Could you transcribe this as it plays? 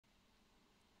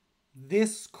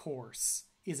This course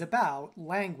is about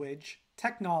language,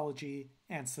 technology,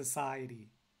 and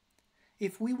society.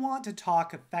 If we want to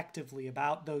talk effectively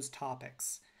about those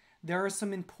topics, there are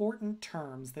some important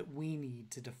terms that we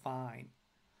need to define.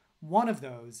 One of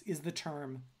those is the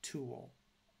term tool.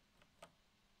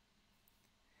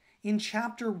 In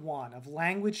Chapter 1 of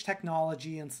Language,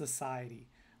 Technology, and Society,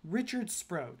 Richard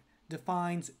Sproat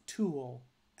defines tool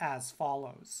as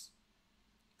follows.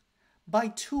 By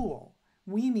tool,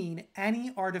 we mean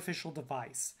any artificial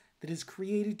device that is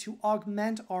created to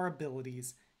augment our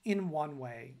abilities in one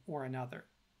way or another.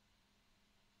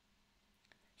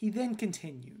 He then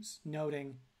continues,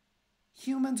 noting,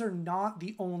 humans are not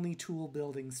the only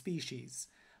tool-building species,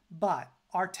 but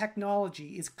our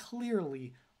technology is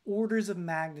clearly orders of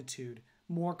magnitude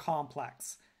more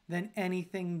complex than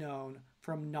anything known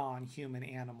from non-human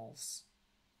animals.